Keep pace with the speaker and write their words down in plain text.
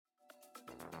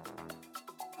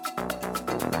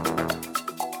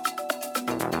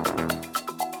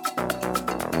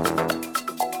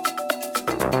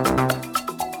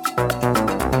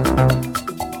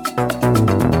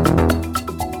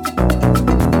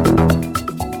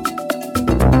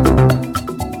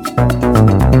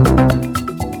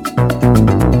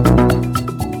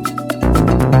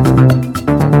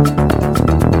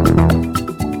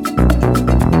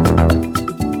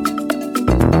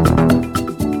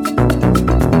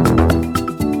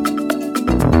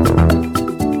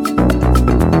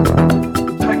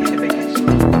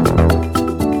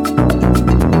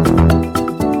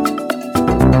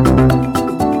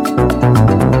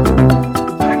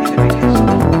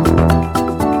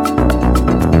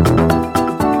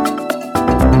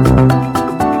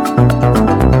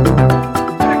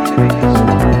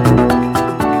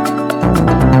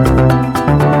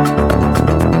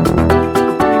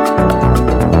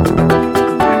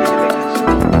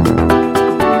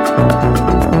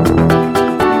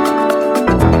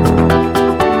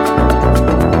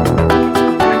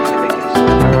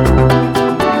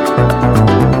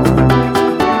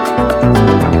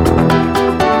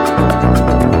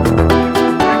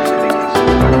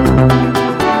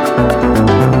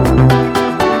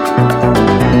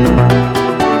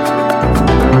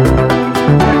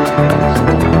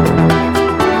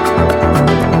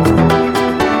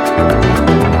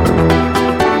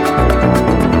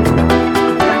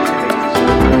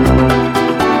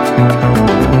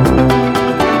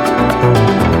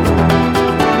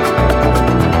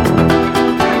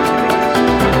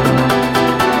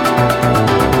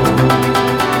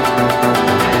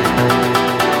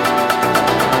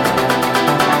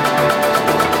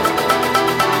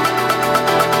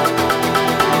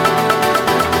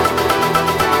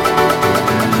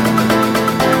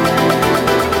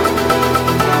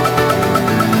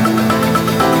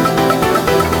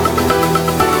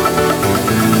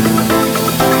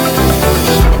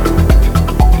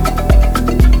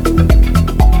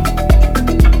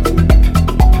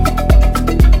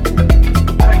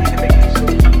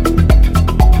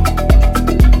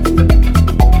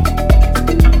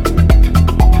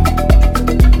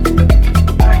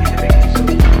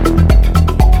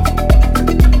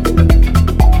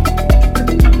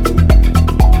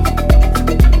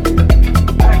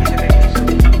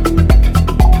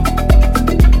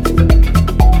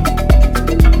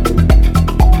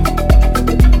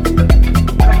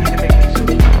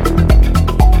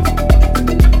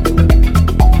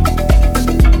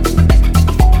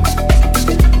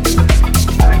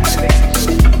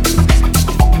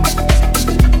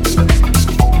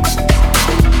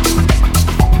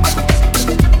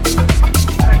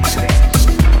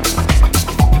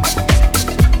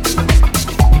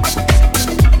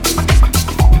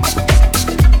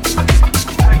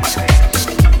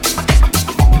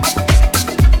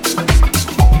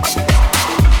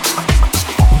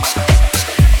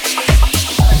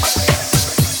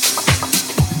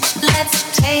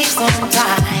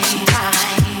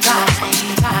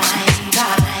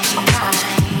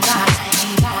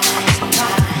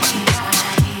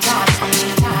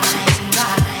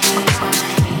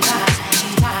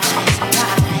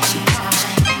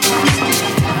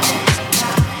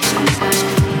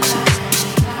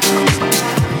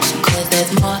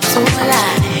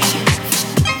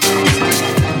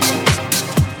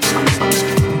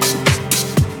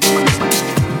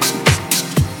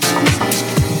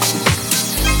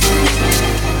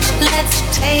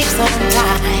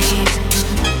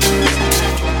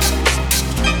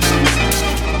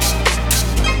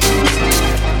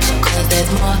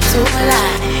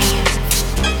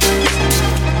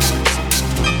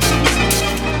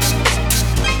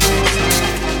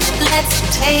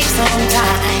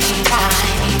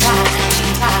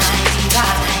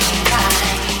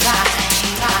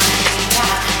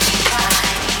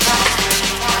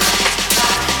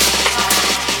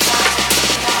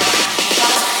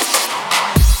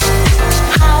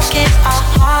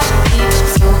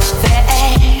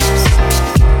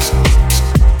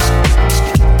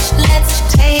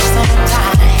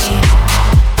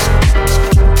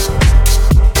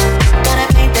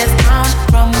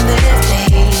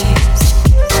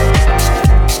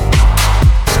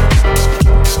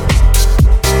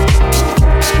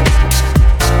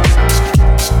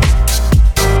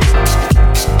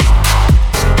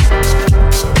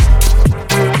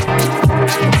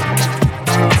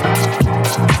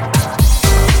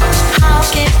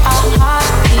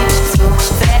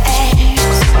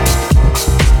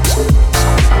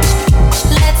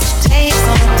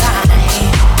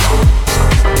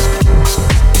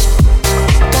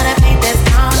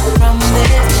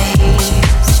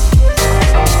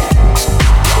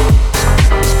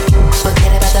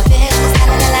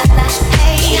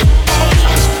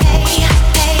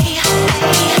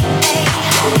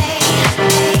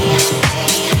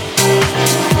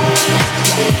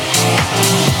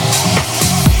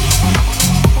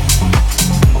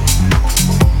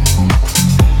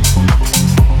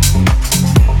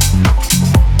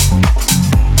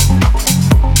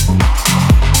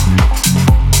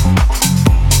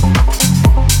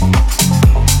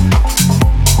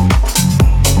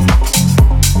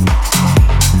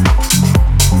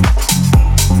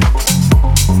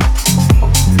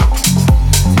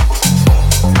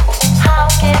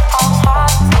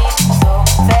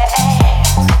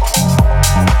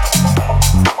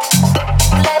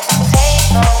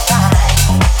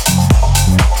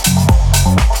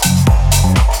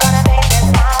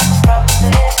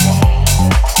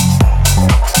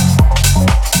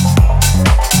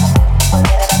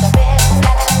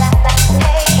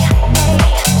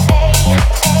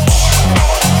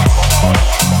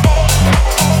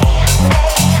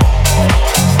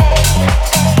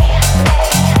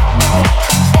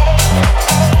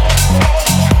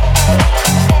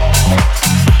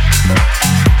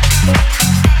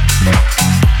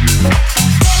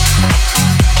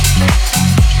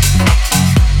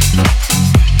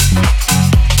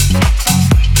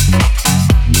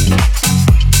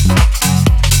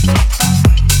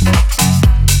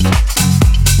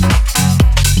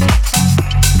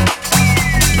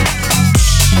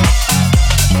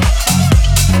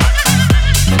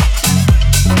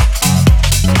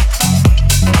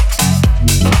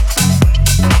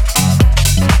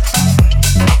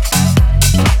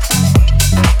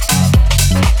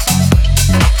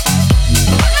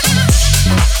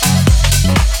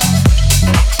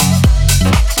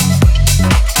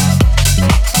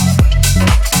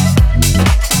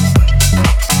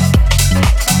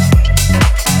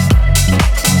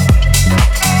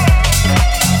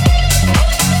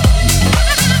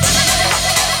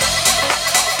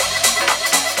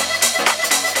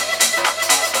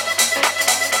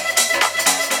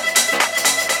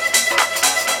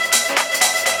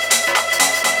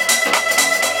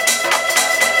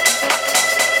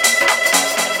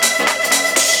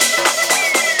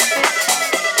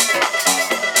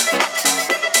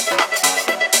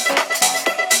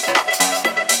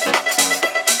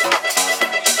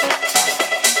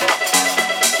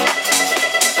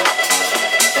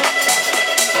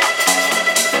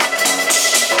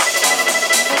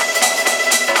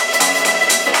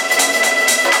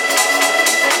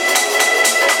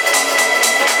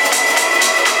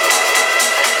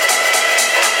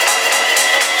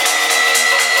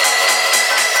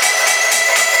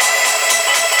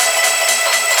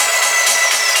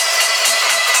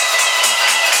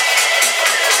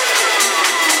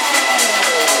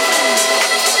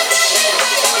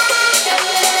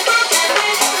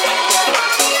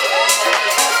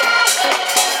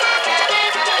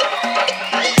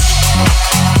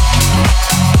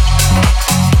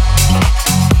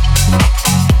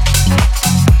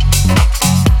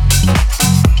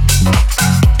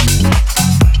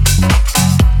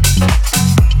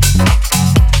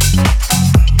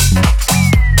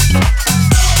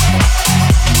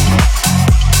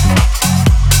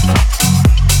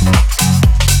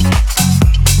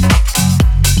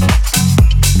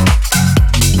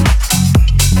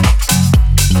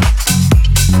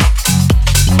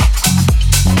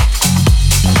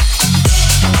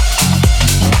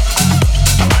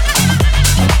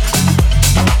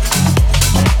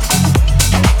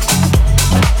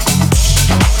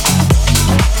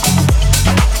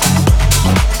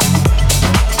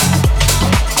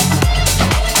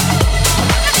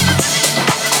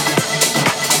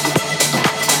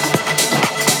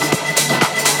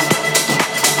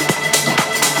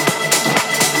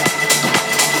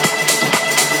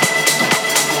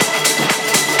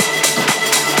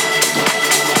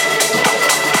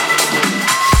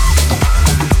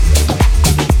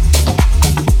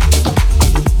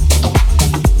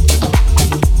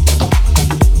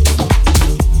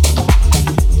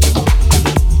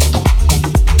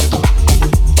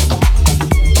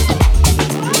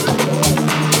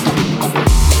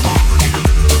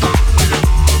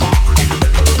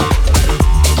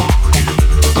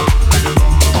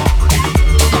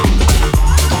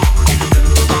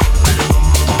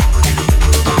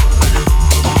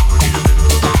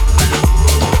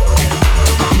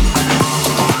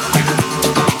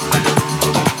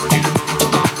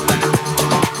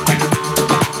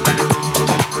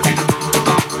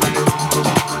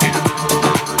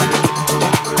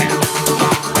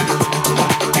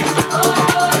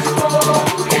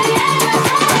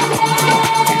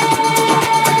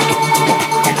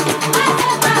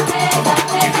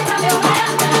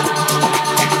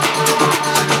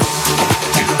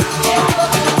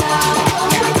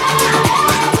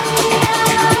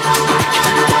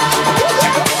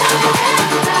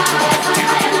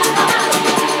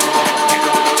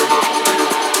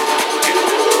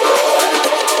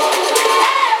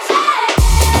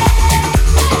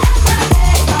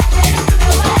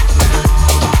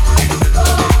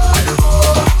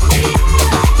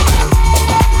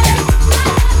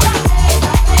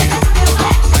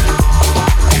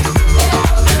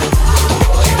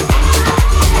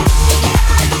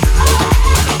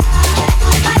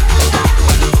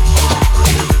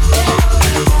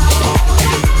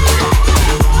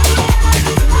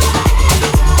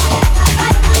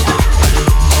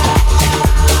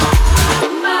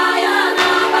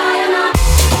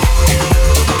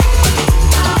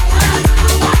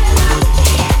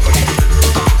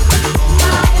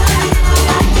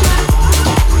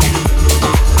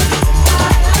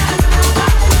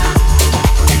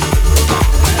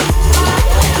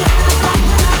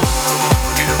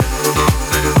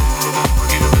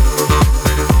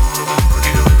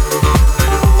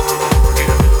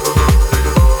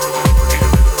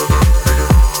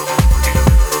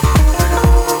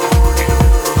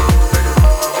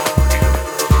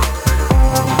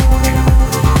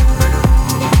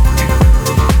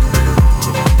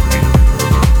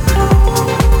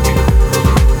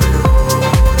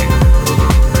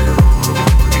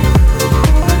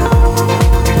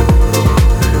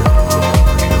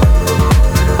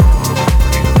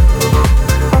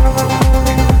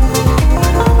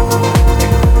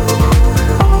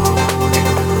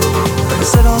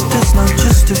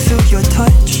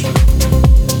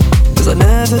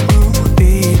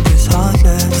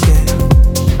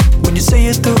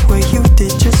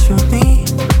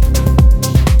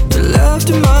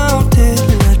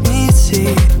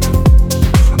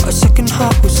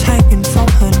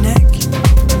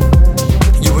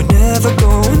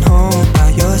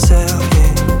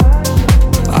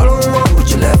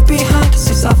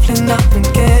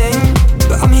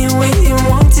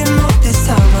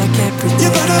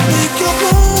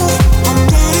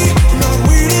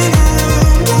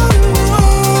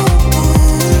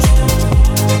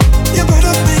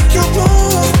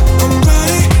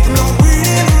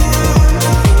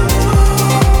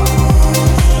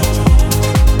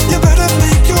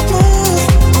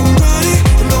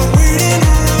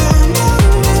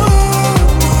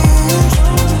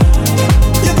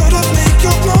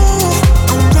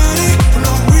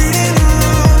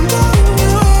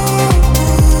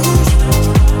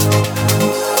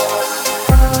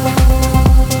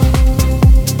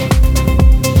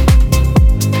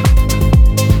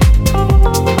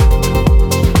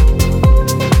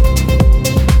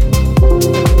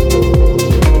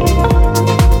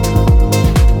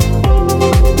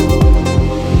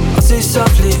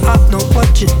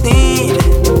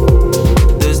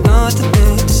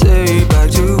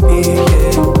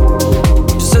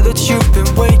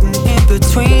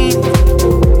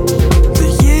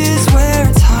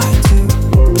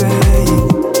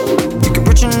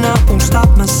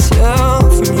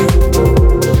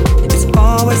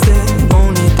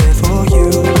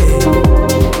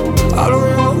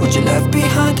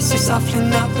softly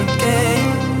not again.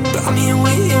 But I'm here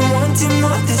waiting, wanting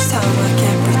more this time. I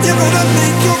can't pretend. You better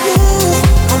make your move.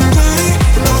 I'm ready,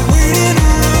 not waiting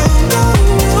around.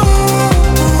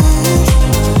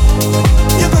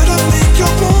 You better make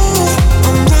your move.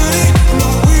 I'm ready,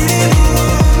 not waiting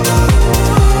around.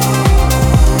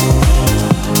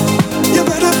 You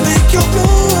better make your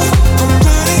move. I'm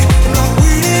ready, not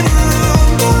waiting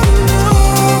around.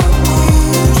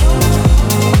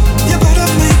 You better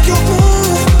make your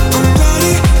move. I'm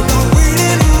ready, not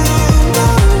waiting around.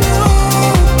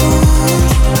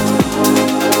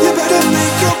 You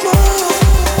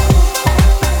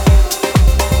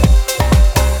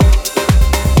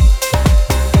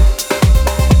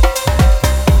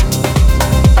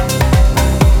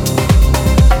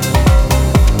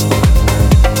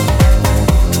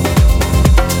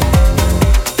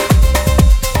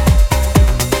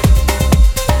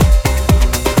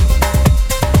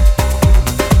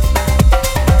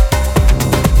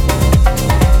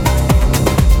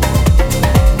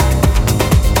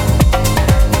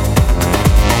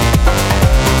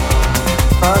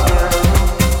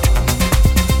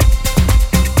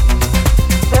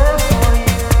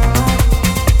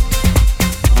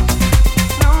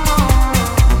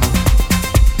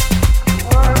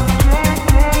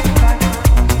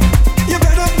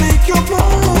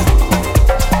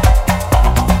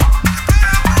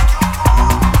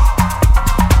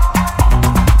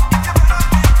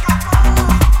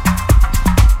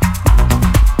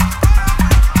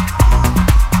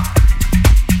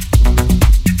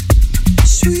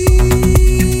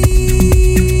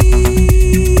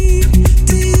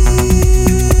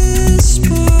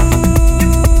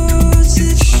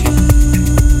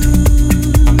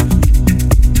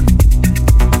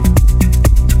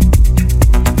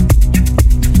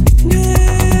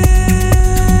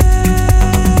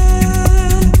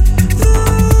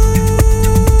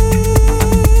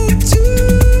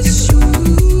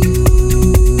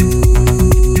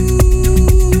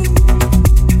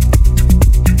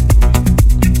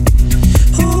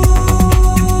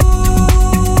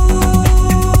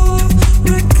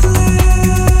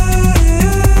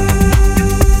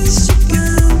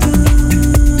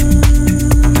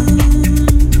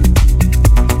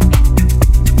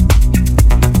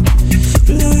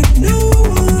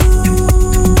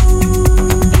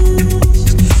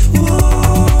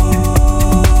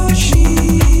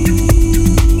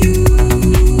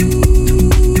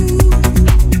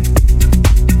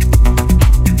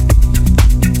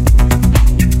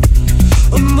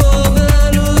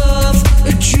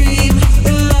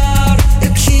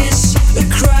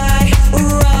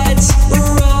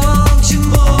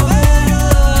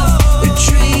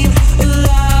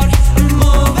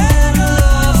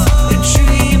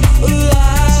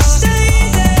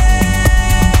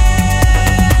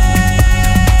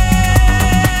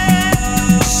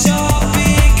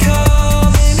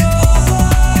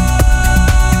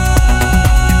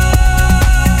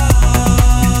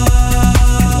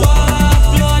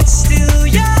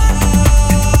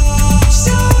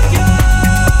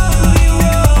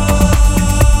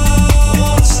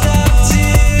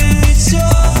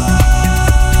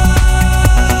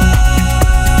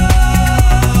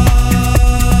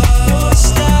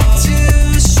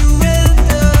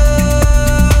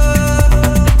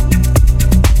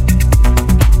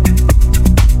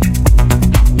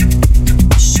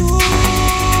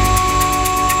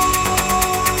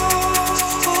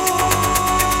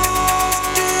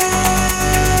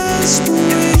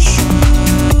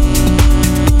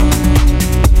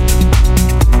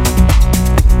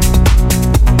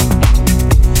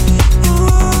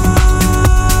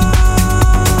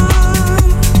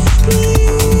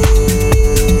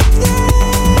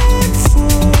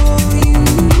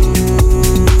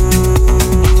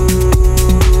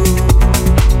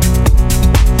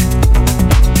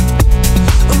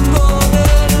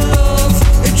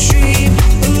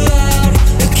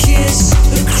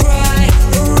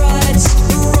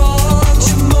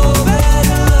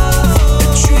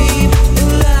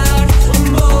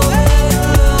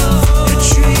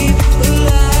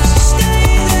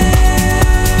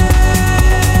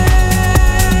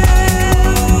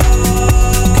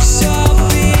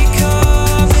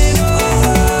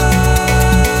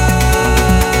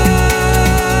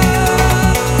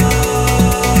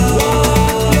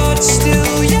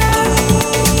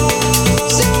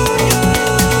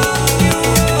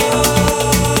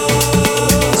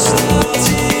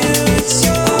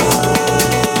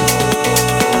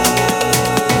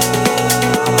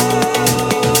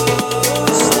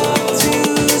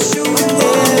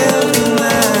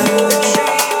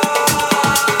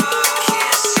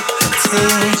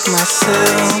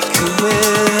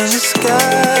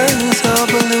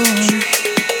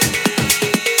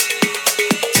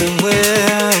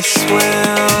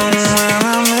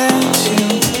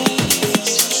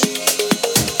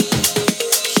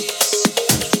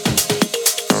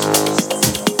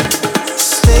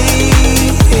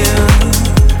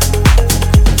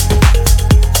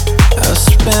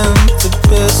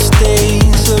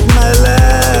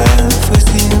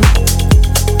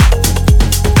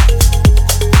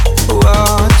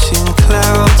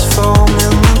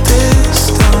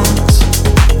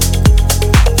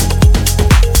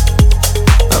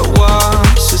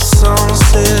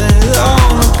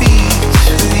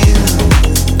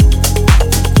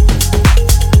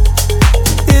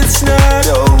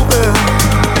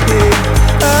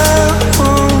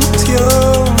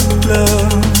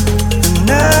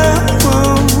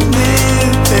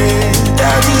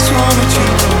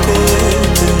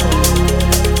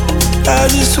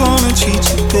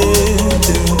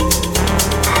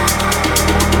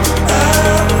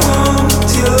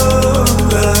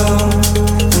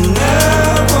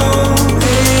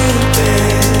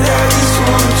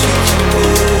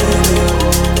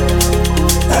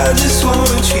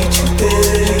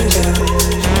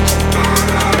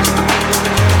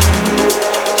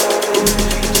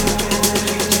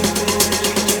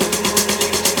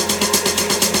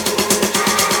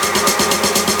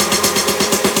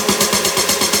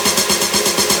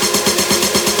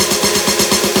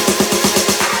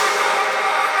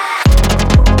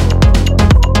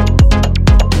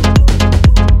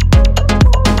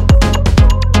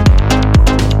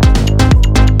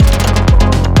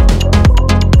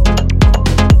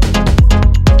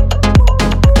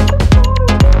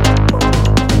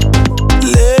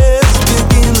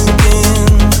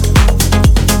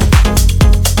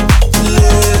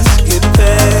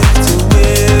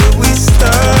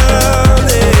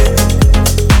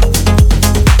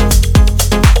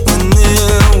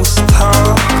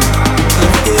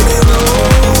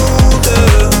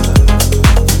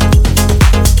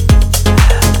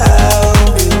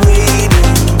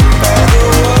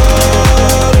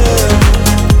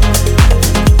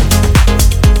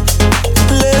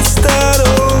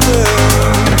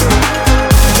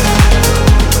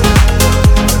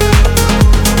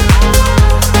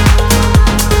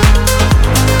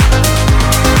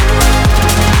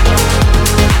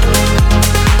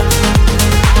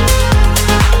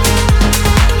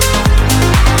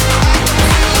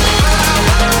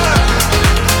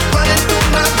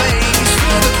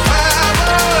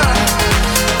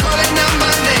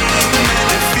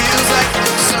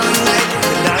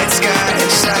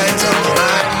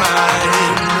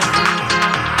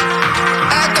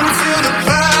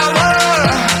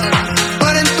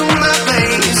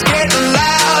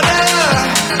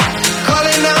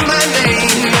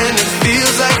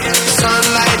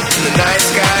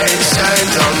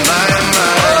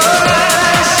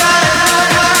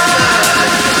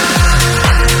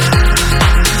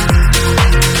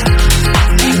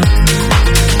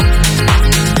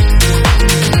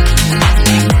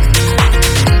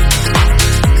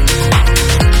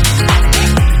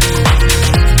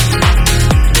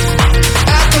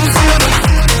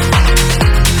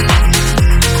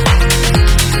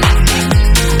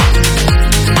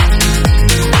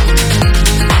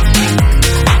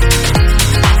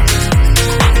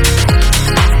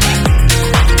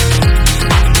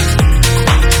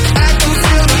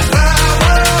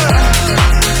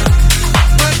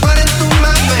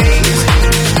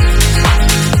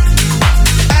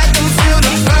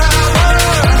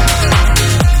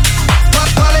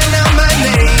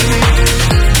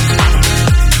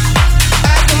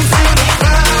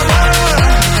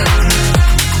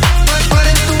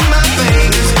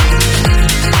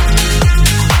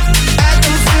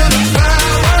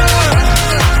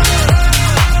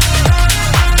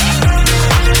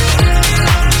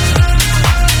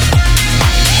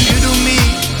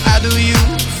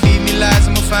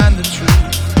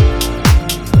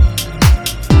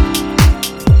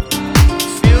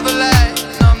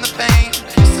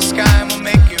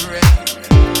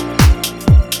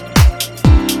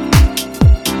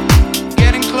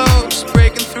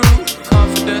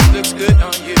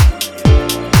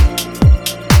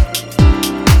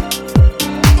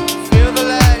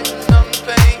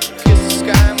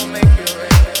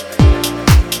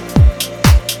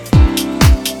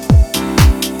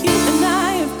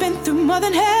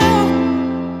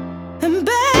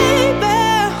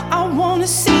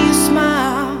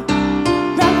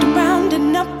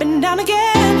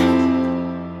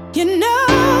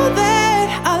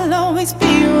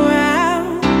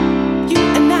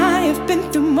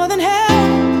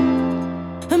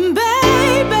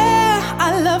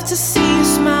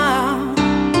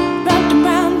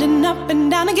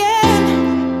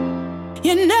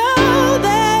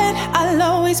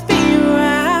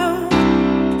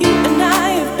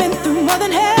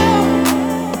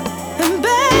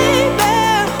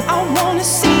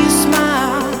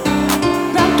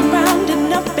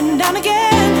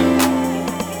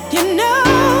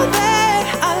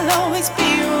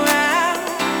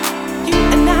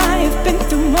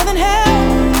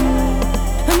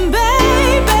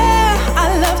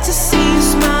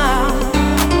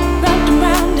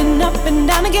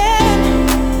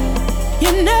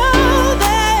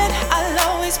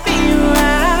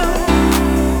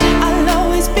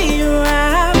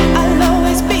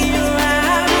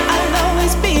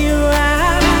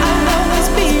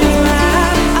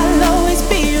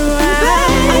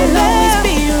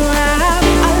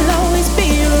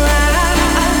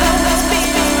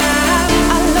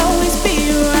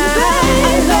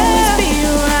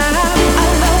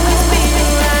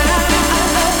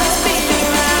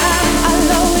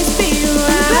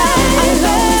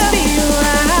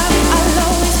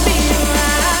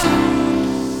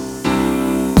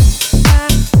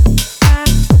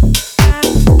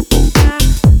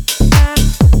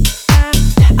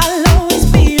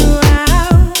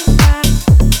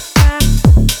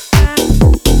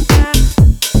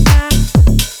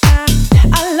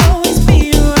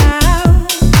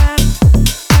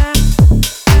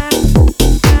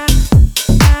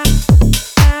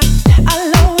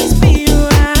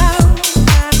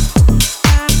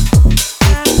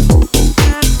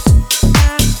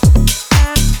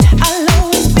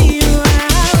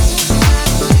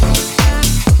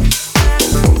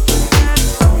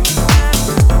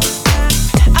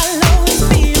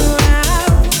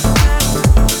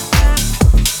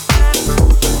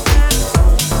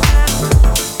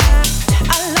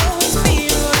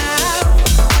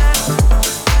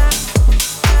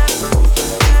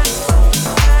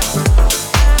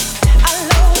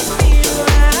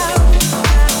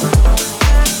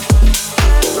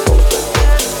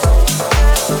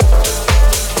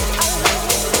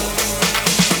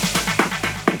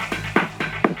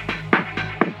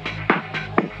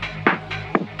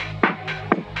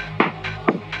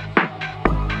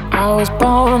I was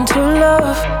born to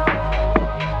love,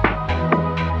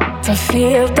 to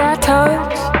feel that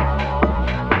touch.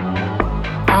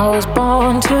 I was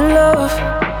born to love,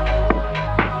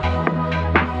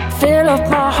 fill up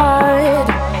my heart.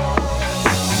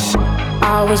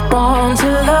 I was born to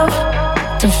love,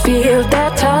 to feel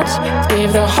that touch,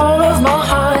 give the whole of my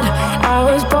heart. I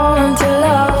was born to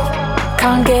love,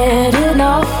 can't get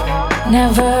enough,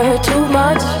 never too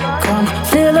much. Come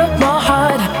fill up my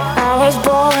heart. I was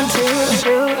born to,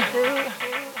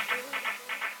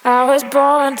 I was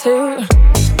born to.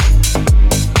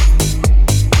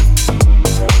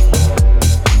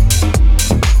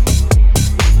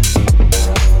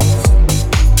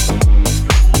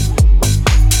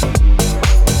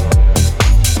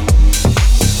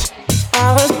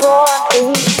 I was born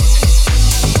to.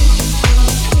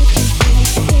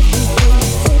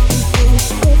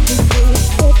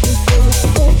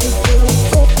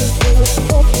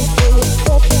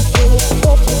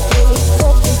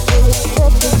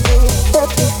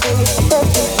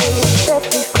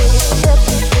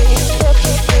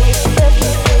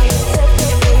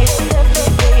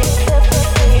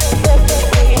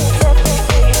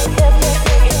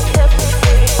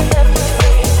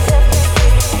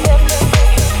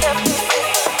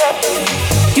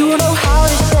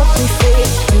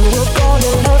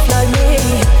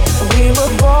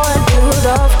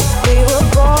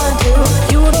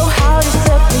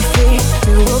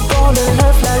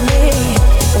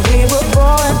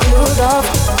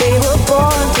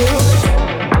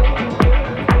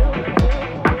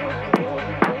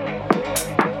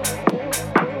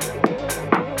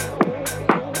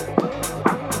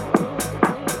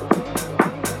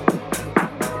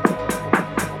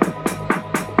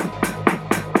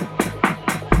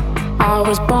 I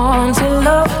was born to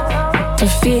love, to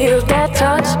feel that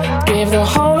touch, give the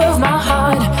whole of my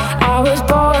heart. I was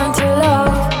born to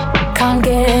love, can't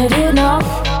get enough,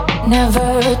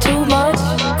 never too much.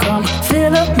 Come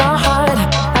fill up my heart.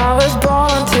 I was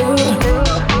born to.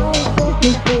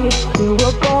 You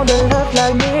were born to love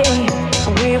like me.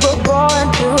 We were born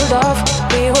to love.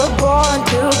 We were born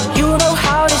to. You know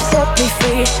how to set me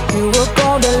free. You were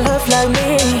born to love like me.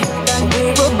 We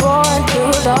were born to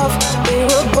love. We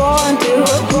were born to.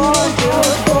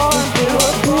 Born to.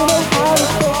 Born to.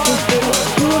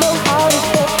 You know how to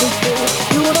set me free.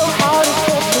 You know how to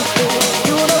set me free.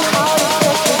 You know how to set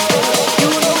me free. You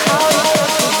know how to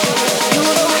set me free. You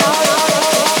know how to set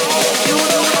me free. You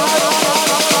know how to set me free. You know how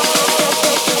to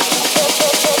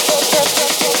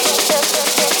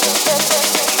set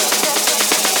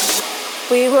me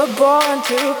free. We were born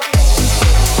to.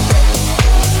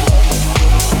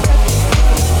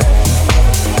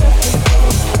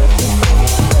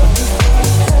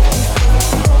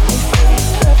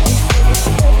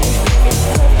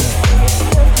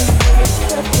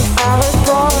 I was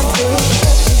born to.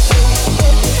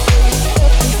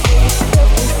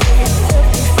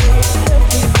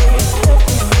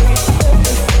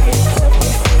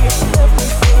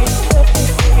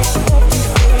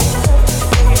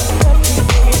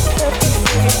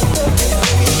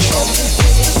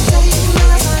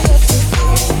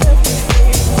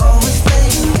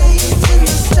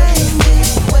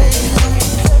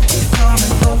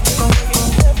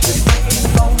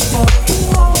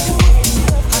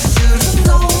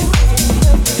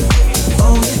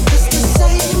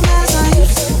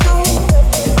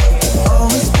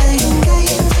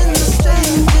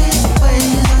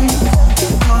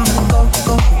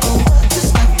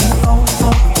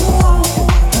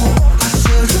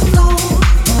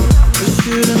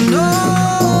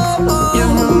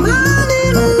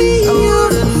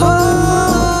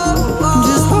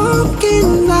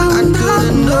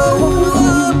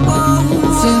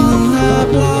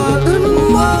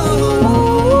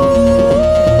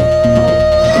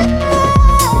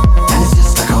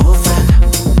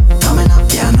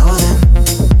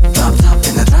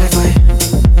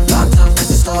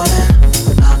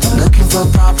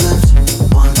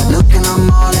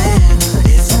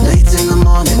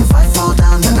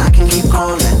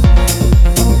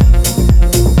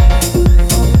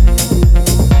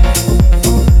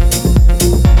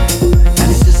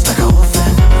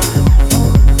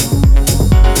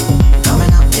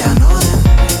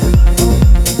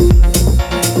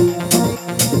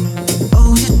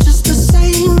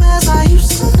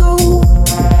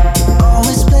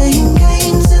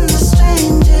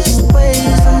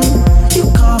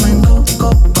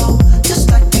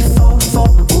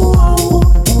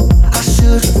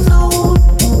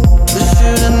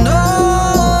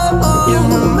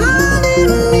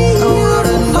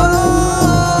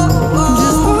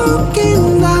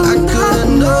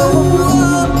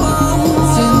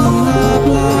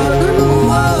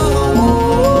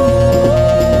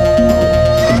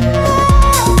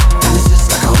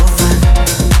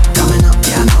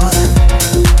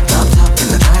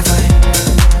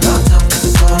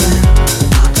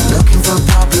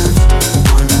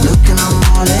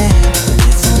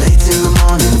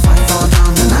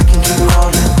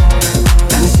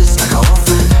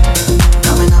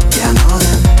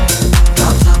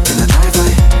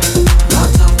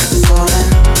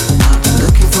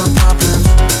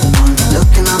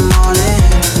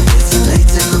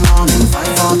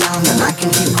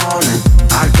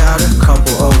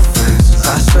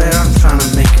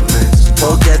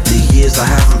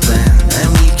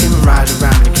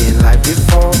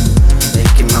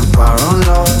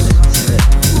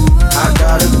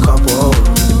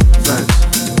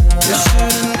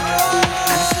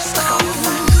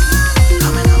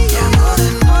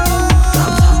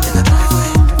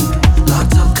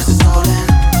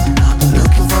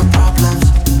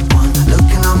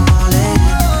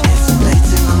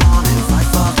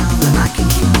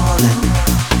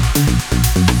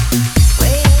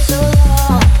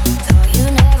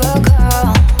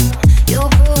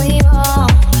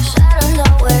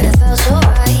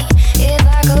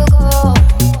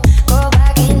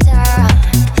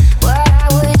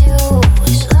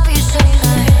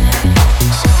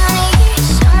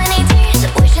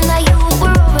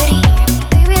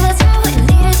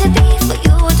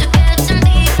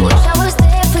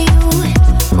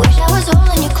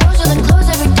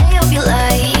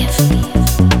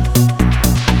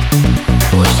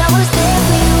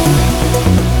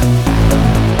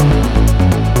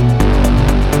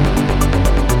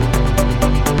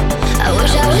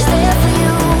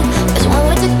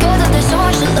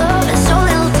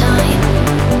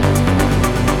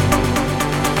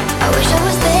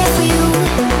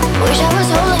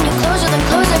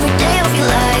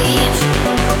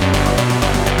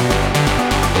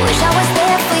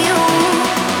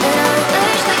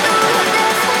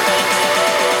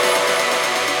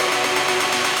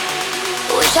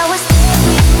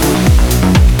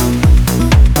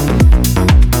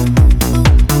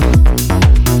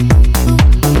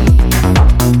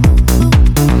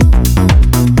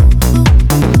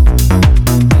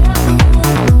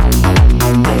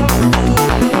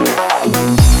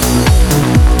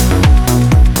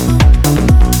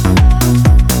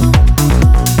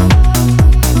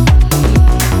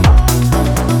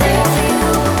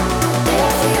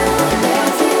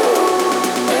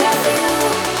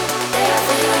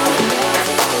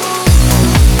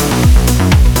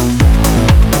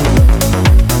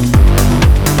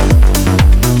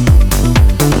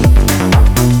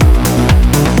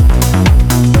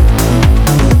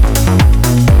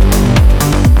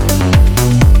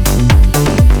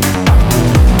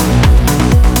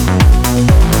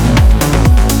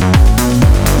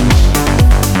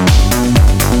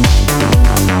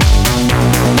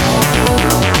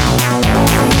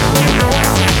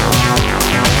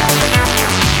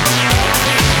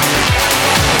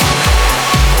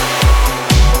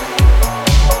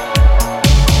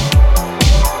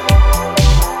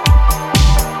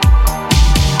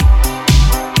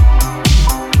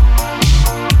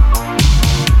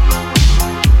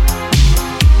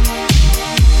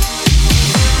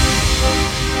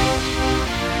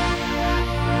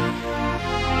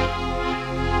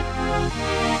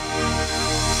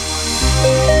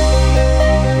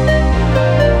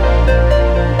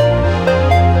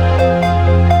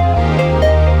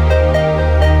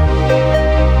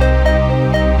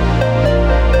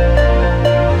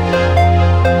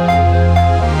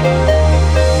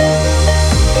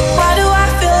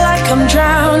 I'm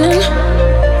drowning,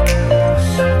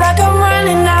 like I'm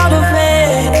running out of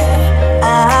air.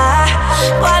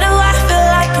 Why do I feel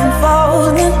like I'm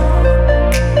falling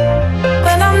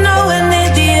when I'm nowhere near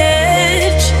the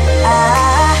edge?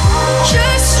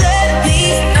 Just let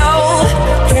me know.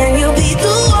 Can you be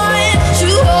the one to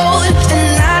hold and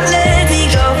not let me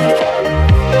go?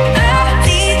 I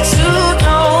need to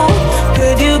know.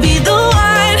 Could you be the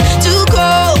one to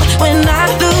go when I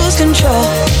lose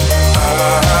control?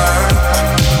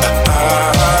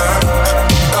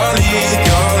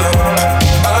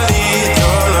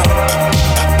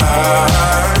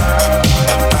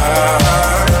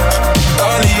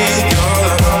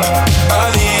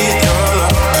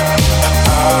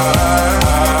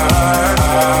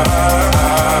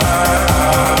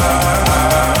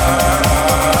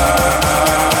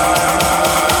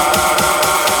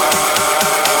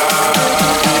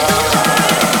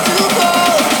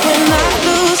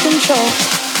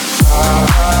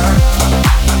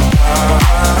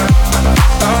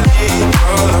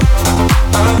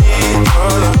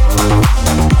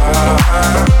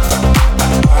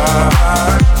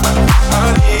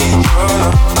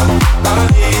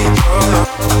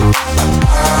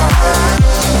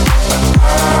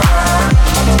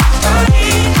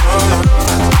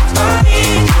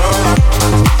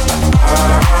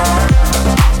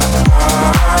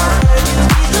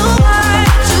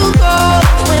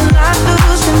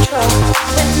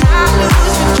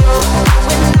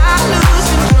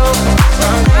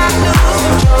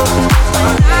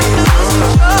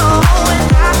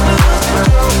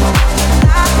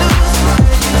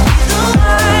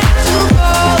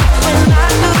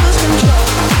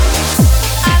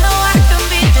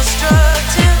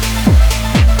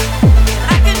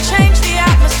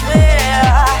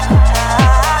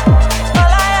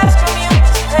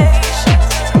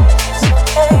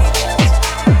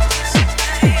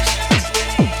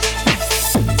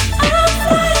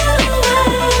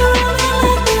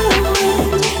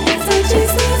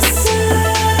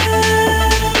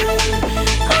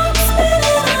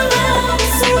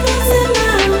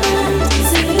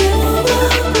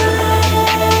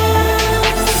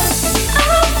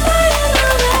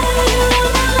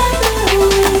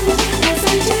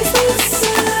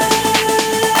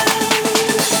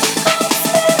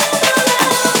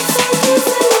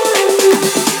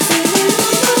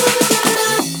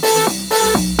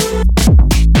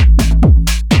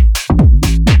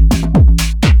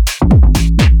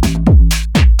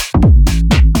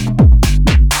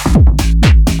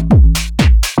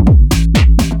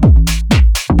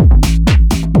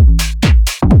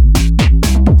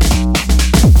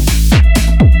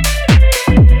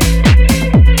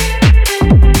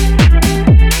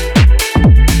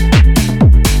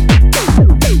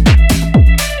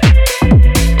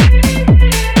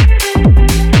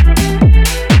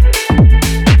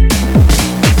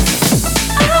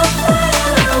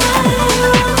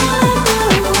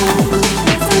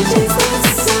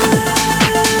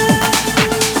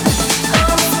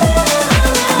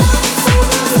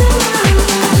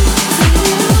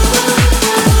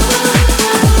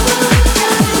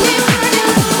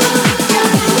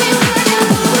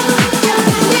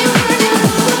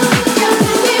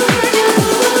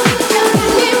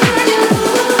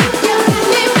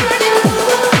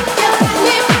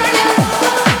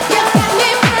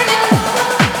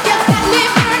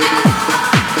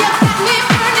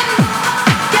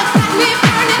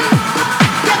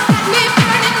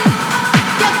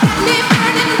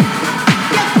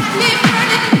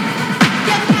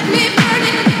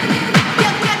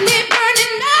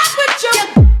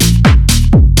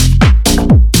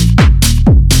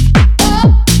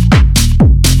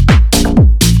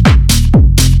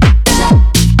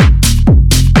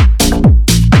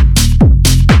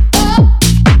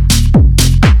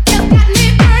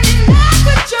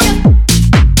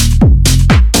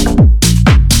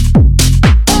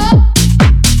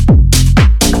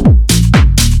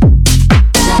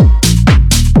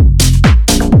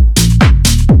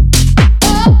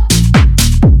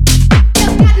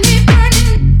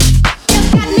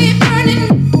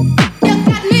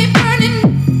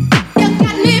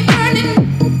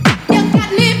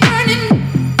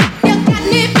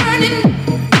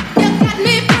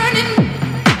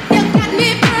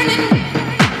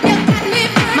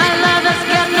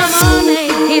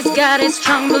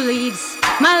 strong beliefs.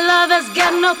 My lover's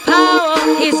got no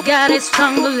power, he's got his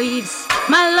strong beliefs.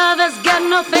 My lover's got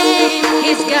no fame,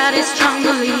 he's got his strong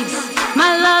beliefs.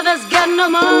 My lover's got no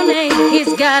money,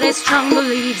 he's got his strong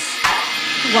beliefs.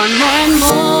 Want more and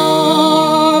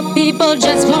more, people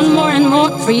just want more and more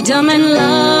freedom and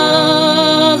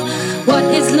love. What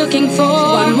he's looking for,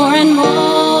 want more and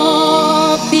more.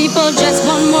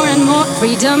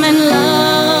 Freedom and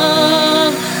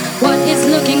love, what it's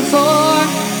looking for.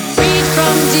 Freed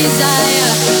from desire,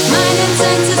 mind and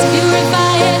senses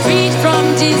purify it. Freed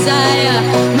from desire,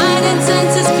 mind and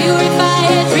senses purify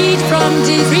it. Freed from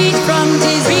freed from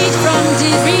freed from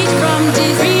freed from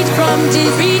freed from freed from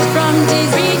freed from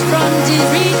freed from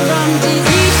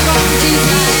freed from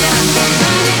desire,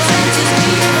 mind and senses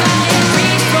purify it.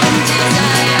 Freed from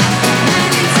desire,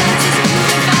 mind and senses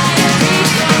purify it. Freed from desire, mind and senses purify it. Freed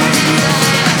from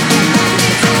desire.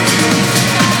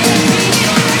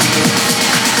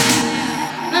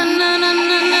 Na na na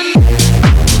na na.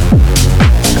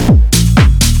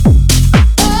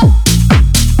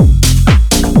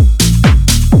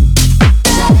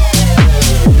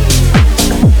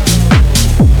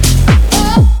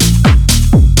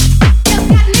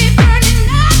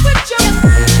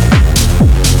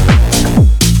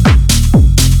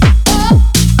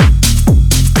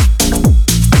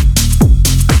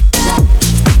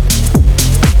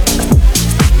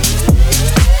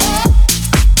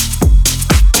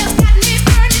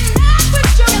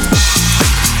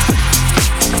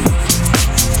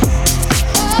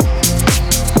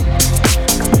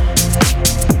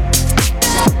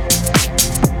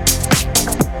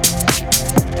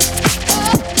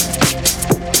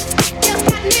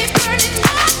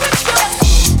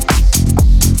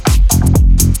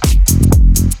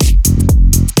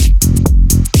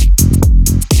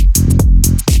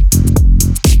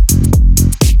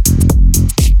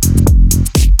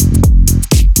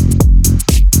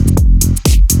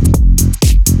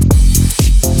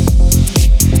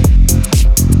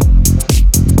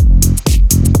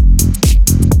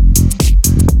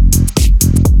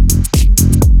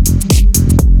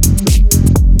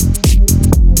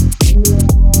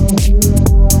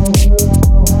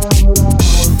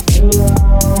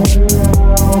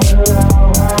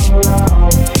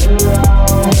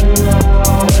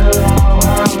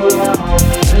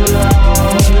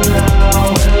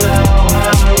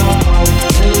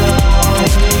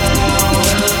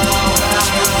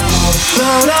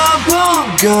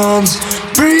 Guns,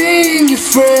 bring your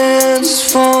friends.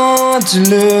 It's fun to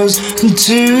lose and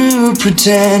to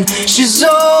pretend she's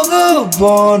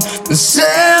overboard, the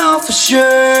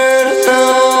self-assured.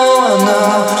 No,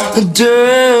 no, a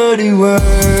dirty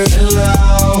word.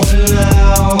 Hello,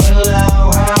 hello, hello,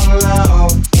 hello,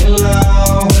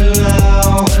 hello, hello,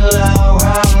 hello,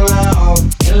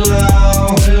 hello,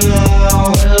 hello,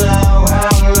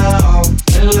 hello,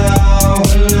 hello,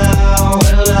 hello,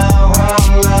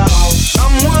 hello.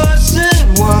 I'm worse than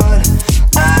what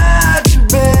I do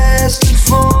best, and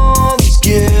for this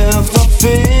gift I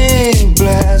feel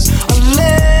blessed. A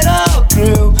little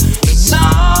crew has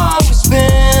always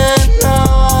been,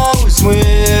 always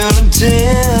will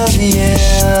until the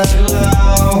end.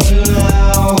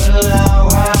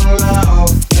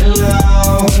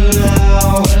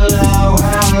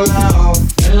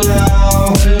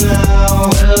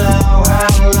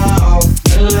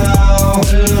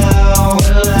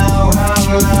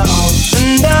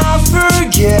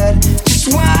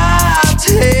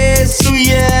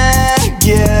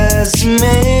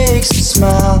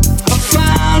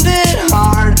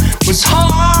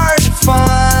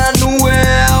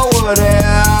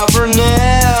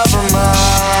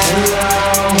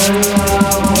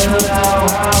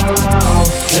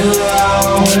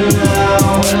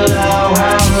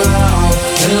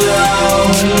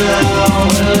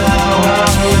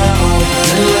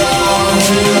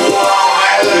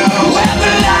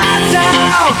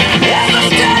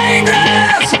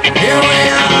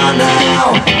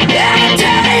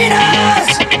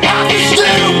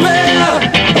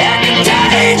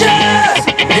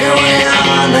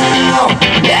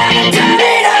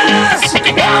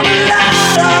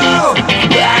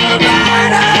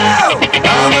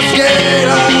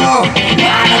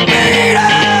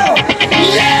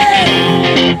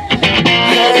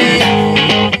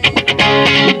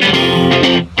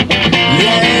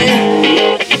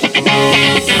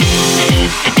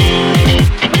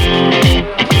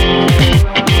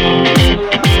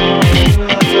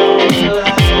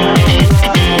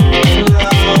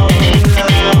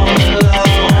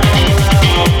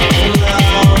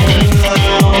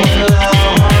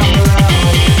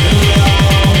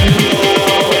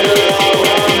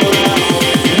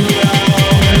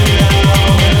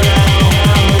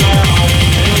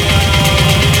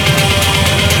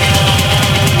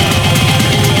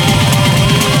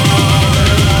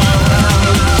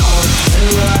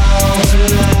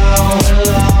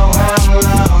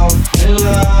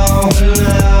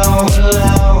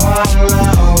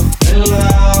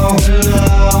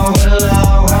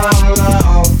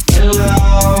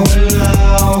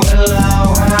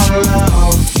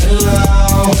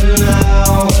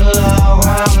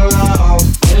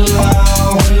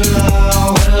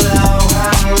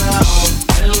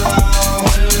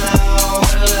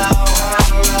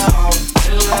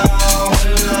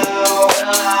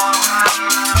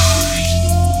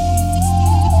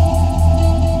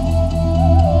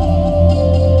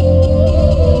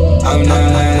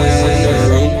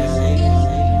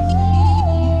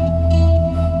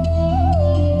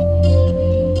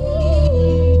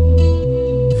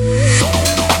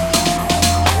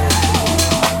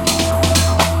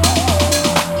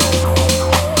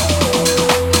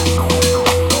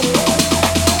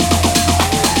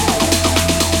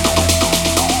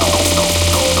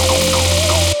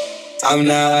 I'm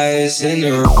the highest in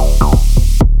the room.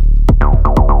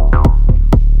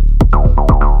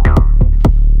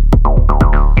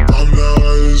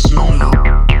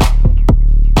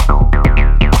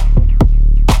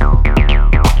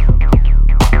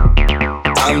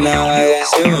 I'm the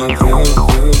highest in my room.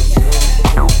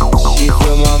 She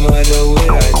fill my mother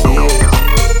with ideas.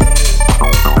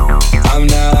 I'm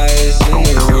the highest in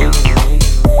the room.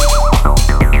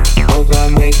 Hope I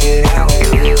make it out of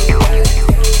here.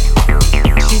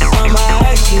 She saw my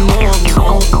eyes, she know I'm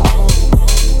gone.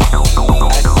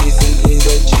 I see some things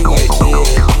that you ain't did.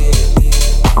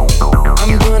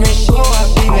 I'm gonna show I'll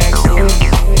be back soon.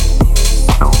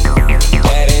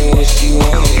 That ain't what she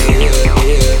wanted.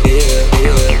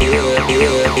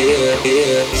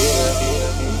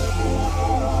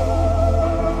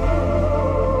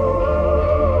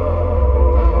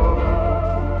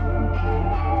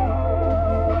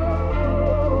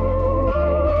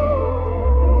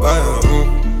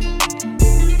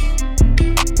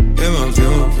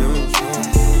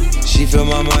 She fill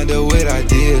my mind up with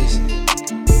ideas.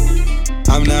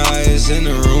 I'm the highest in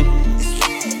the room.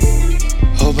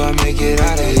 Hope I make it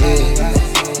out of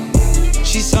here.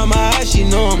 She saw my eyes, she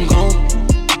know I'm gone.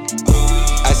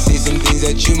 I see some things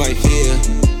that you might fear.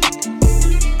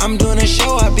 I'm doing a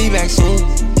show, I'll be back soon.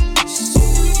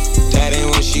 That ain't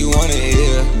what she wanna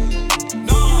hear.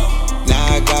 Now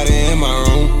I got it in my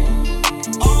room.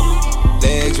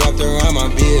 Legs wrapped around my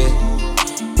beard.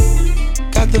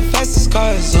 Got the fastest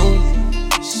car, Zoom.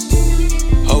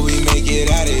 Hope we make it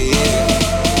out of here.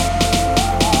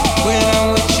 When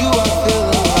I'm with you, I feel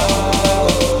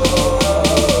alive.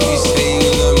 You say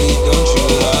you love me, don't you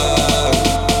lie?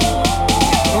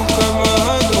 Don't cry my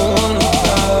heart, don't wanna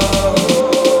die.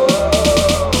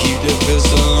 Keep the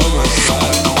pistol on my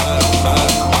side.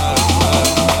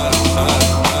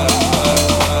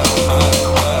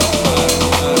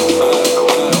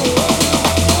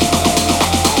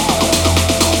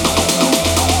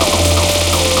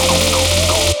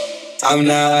 I'm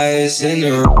the highest in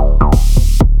the room.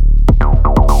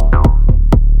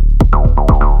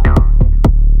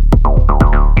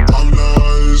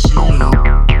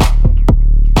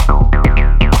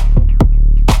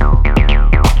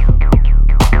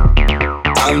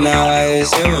 I'm the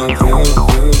highest in my room.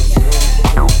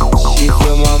 She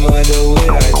fill my mother with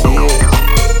ideas.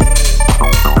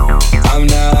 I'm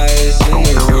the highest in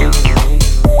the room.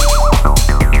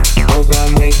 Hope I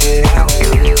make it out of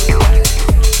here.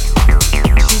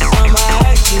 She saw my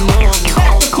eyes, she know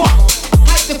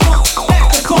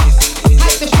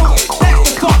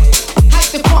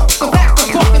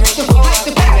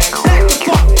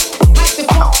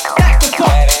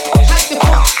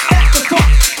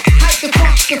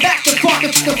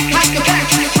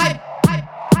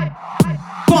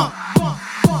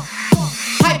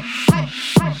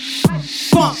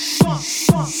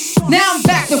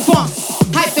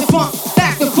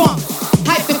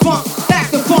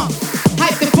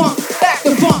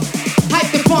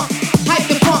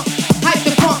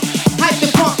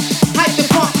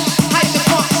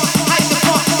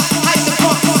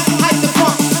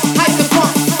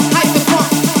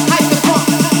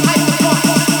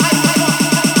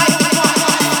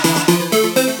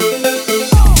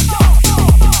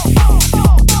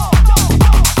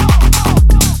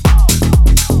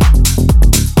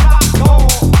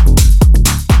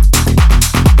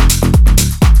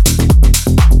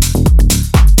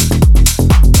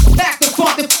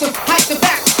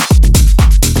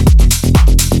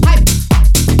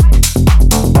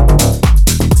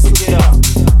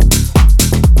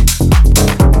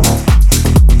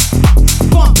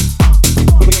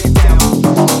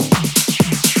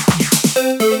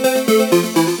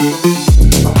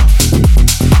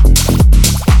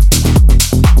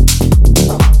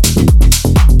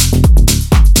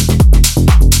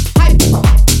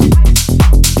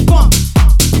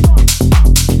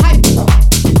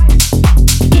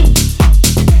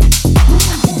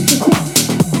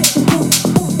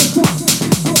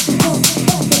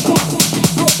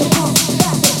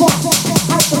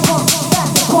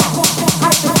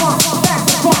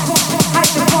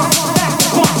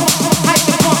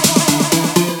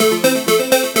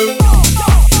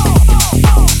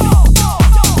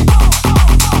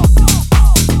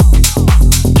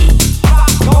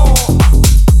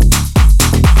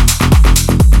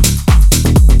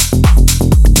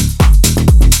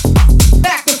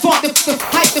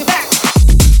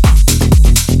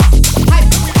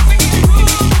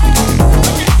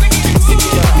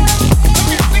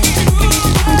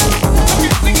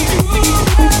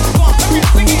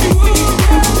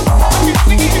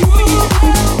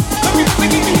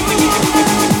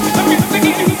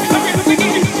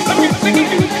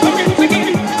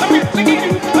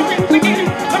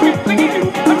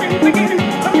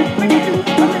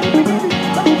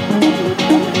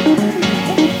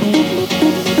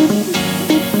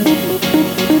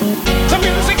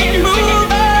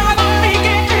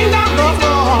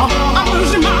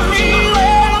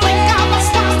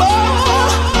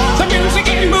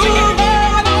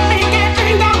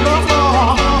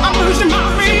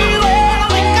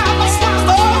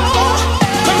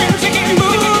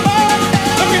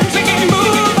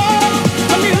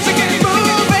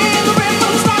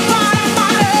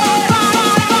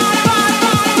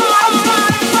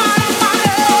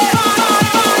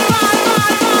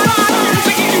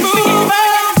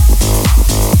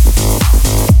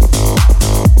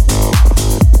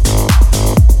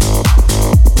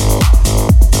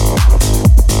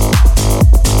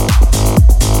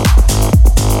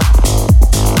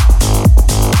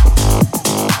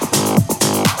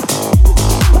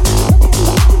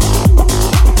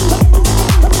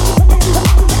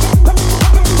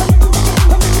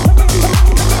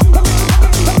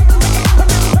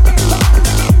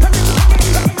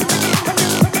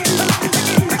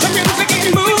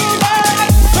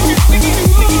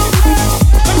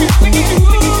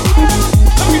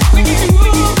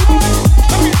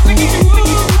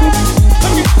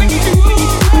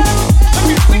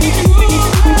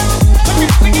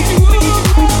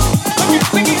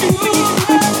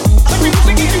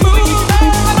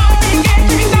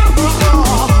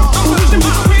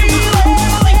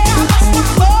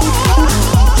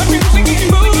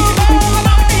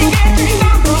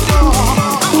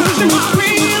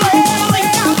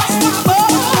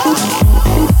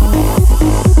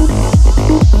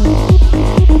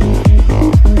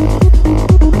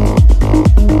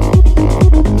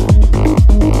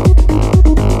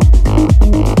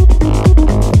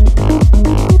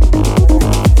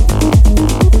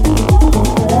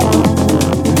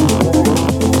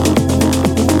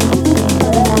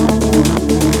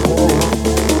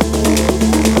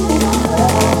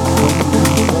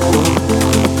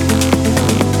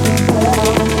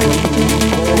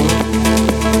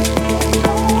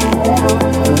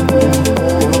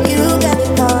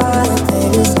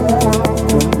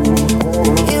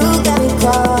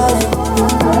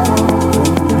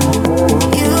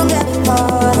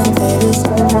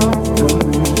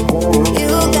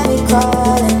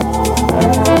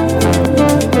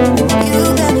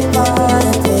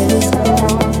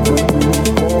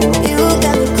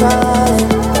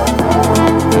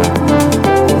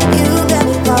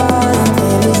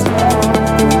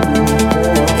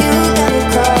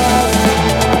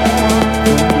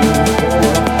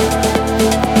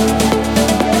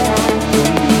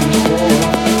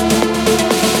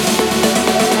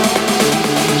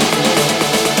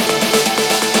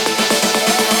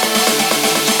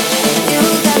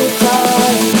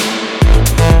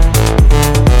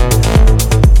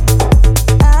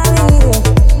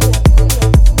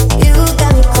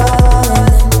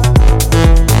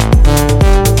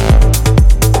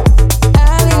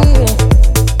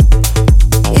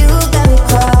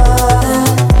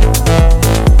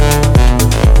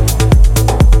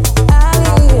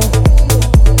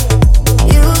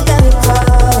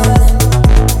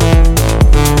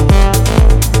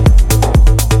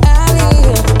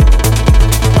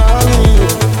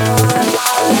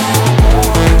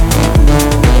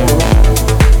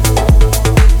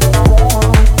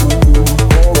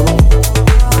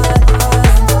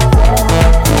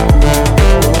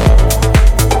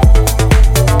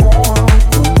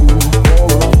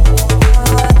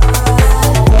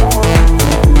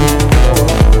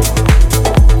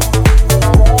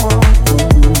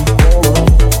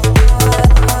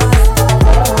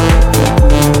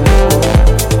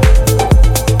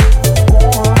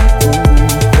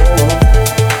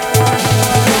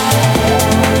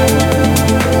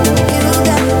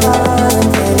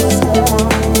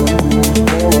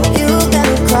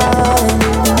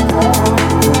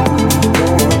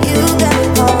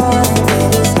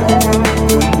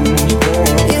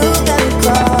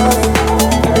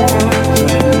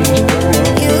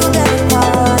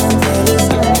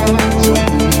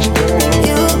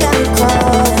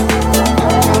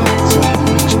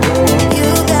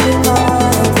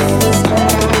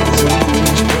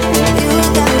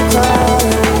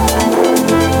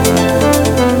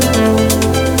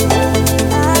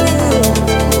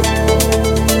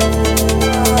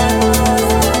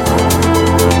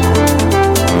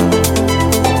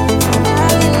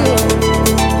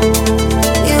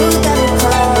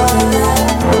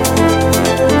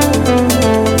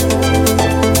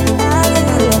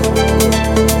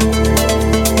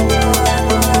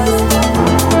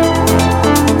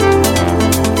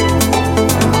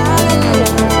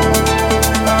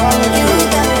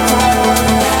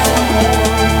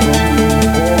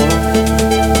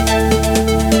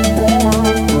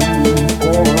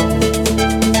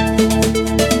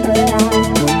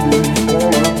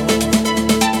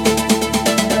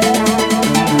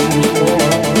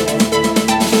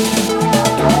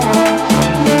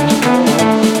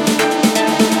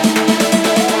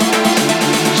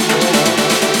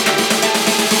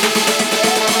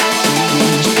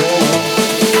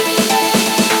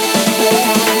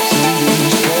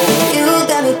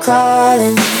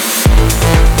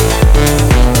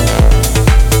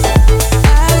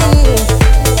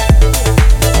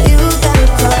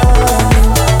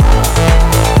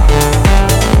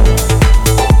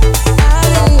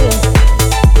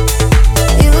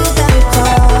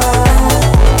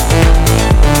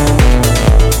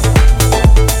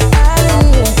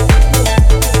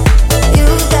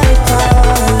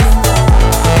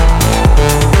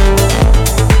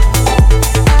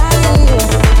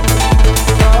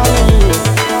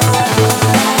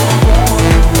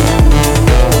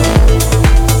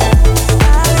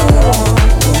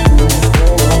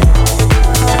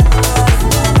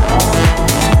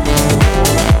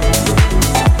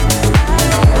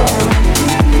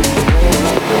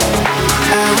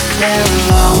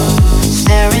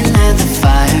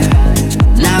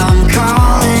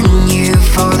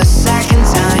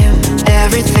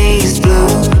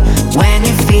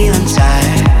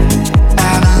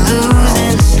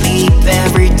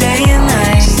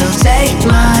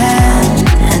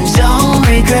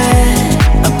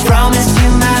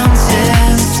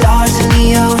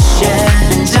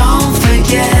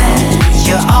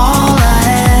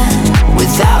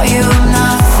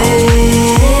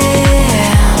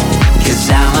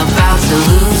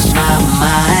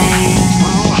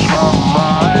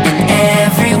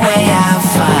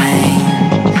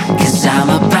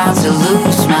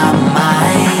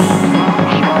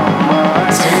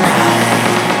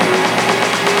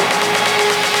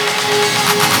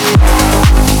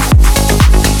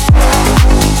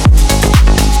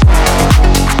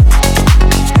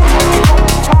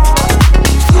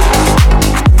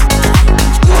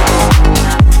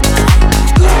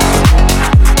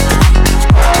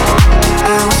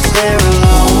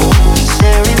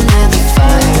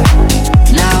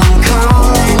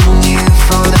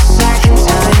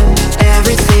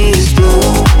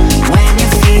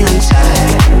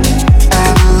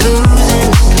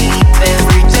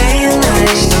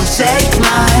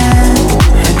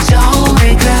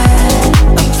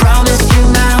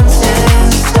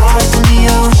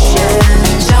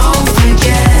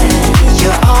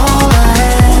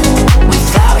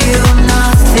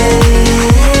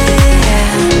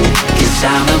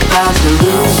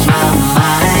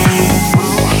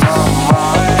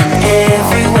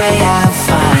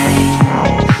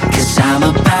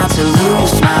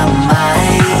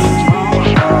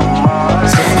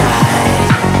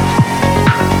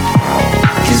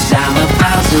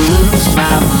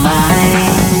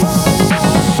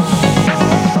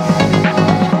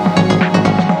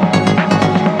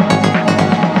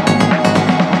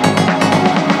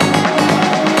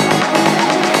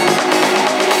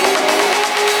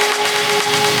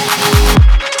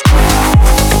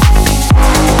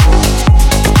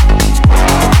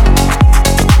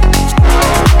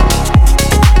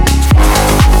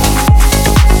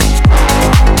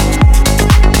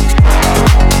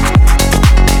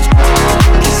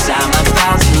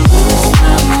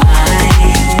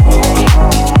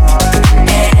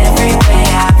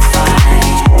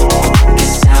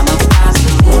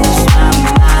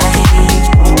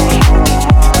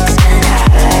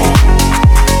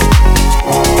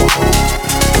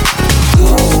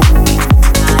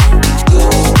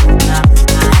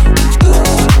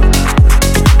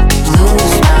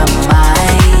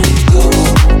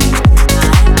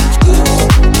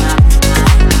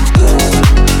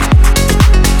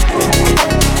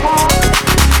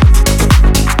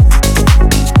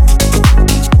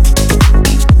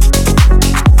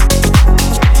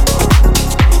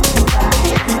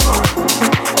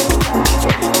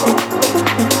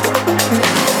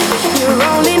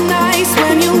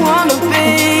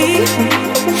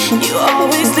You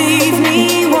always leave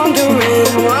me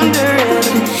wondering, wondering.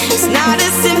 It's not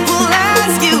as simple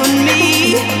as you and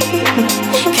me.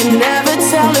 Can never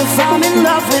tell if I'm in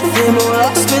love with him or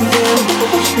lost with him.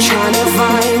 Trying to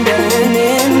find an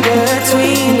in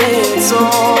between. It's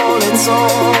all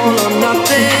or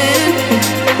nothing.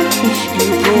 You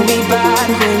pull me back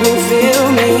when you feel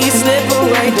me slip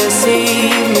away,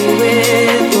 deceive me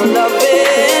with your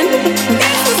loving.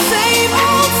 It's the same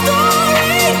old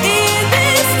story in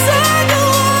this tug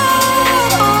of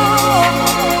war,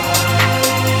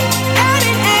 and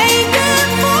it ain't good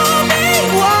for me.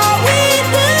 What we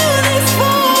do this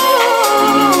for?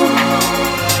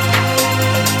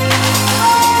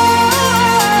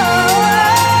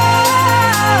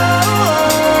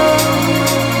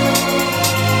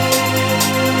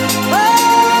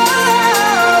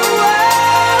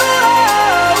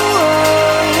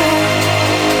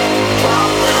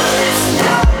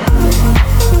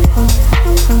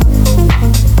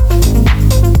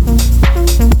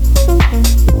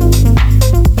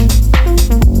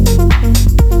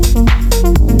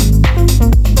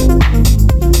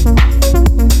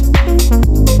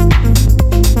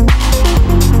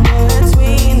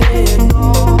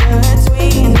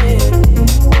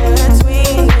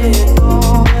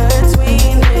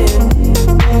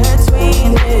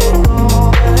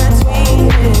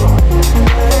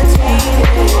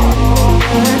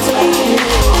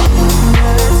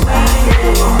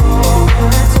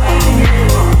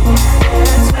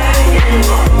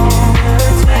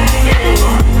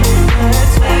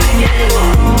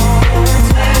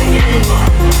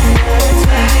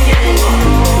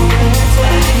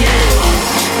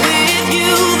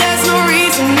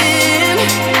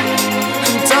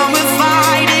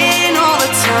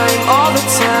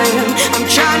 I'm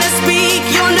trying to speak,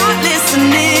 you're not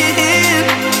listening.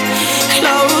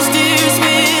 Closed ears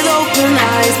with open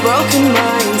eyes, broken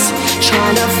mind.